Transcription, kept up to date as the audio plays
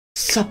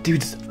Sup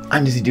dudes,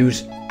 I'm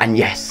D1ZZY, and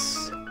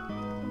yes,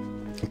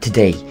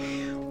 today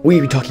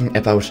we'll be talking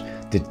about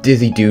the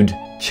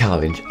D1ZZY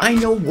challenge. I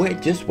know,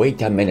 just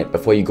wait a minute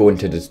before you go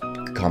into the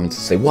comments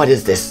and say, what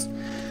is this?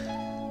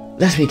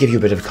 Let me give you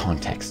a bit of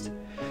context.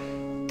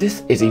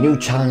 This is a new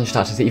challenge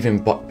that has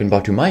even been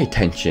brought to my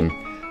attention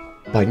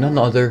by none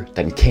other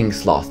than King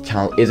Sloth.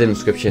 Channel is in the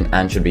description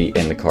and should be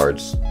in the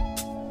cards.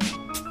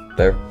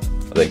 There,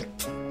 I think.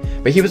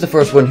 But he was the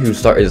first one who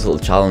started this little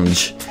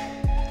challenge.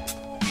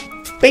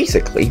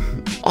 Basically,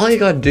 all you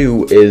gotta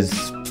do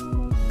is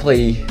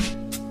play,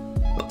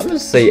 I'm gonna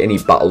say any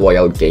battle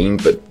royale game,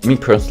 but me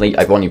personally,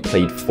 I've only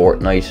played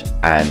Fortnite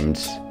and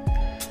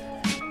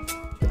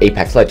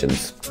Apex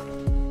Legends.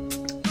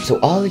 So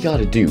all you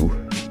gotta do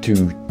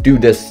to do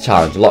this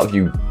challenge, a lot of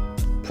you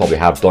probably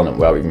have done it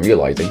without even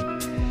realizing,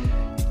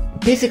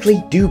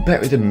 basically do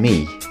better than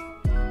me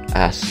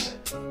at,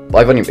 well,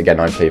 I've only played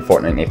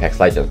Fortnite and Apex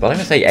Legends, but I'm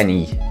gonna say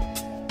any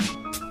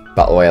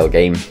battle royale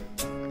game.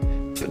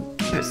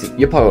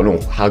 You probably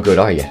don't know how good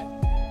are you.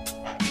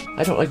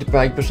 I don't like to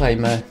brag, but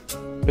I'm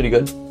pretty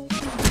good.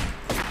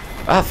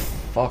 Ah,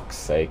 fuck's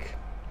sake.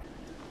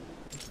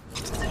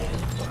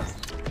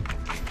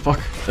 Fuck.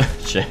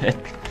 Shit.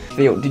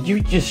 Theo, did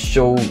you just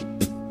show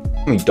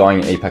me dying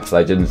in Apex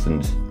Legends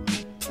and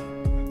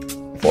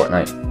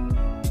Fortnite?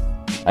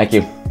 Thank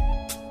you.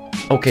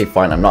 Okay,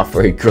 fine, I'm not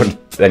very good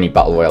at any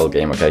battle royale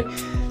game, okay?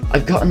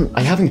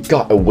 I haven't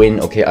got a win,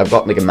 okay? I've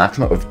got like a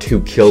maximum of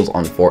 2 kills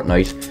on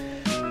Fortnite.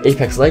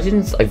 Apex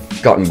Legends,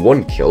 I've gotten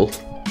 1 kill.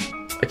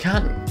 I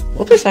can't...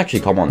 What does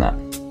actually come on that?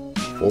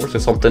 4th or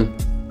something?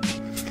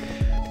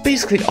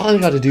 Basically, all I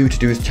gotta do to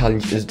do this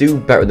challenge is do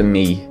better than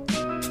me.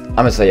 I'm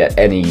gonna say at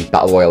any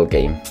battle royale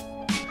game.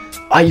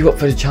 Are you up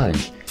for the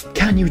challenge?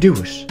 Can you do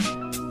it?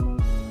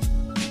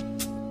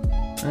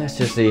 Let's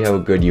just see how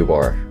good you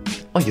are.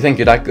 Oh, you think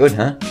you're that good,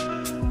 huh?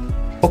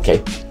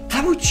 Okay,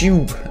 how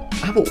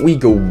about we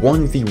go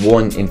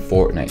 1v1 in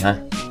Fortnite, huh?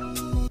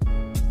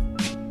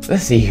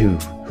 Let's see who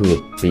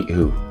will beat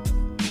who.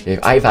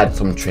 I've had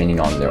some training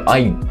on there.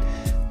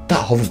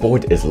 That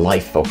hoverboard is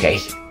life, okay?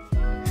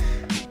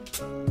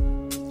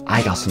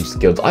 I got some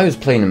skills. I was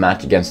playing a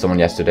match against someone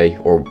yesterday,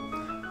 or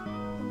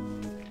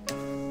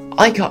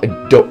I got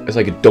it's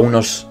like a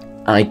donut,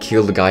 and I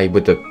killed the guy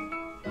with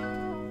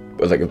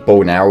like a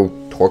bow and arrow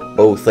torque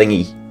bow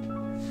thingy.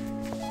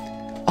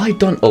 I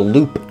done a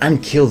loop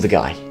and killed the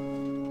guy.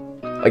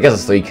 I guess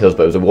it's 3 kills,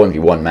 but it was a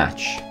 1v1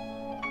 match.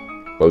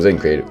 Well, it was in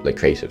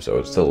creative, so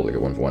it's still like a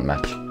 1v1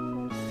 match.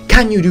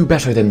 Can you do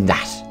better than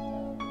that?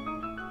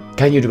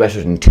 Can you do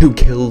better than 2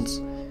 kills?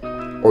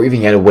 Or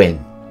even get a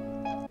win?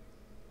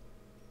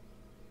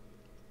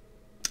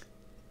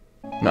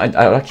 No, I'd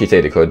actually say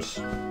they could.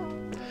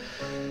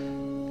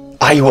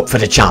 Are you up for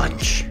the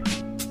challenge?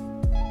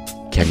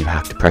 Can you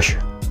hack the pressure?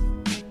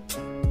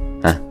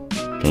 Huh?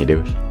 Can you do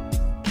it?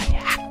 Can you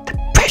hack the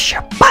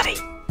pressure, buddy?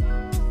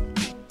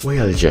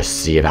 We'll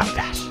just see about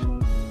that.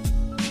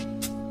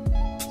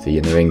 See you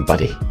in the ring,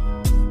 buddy.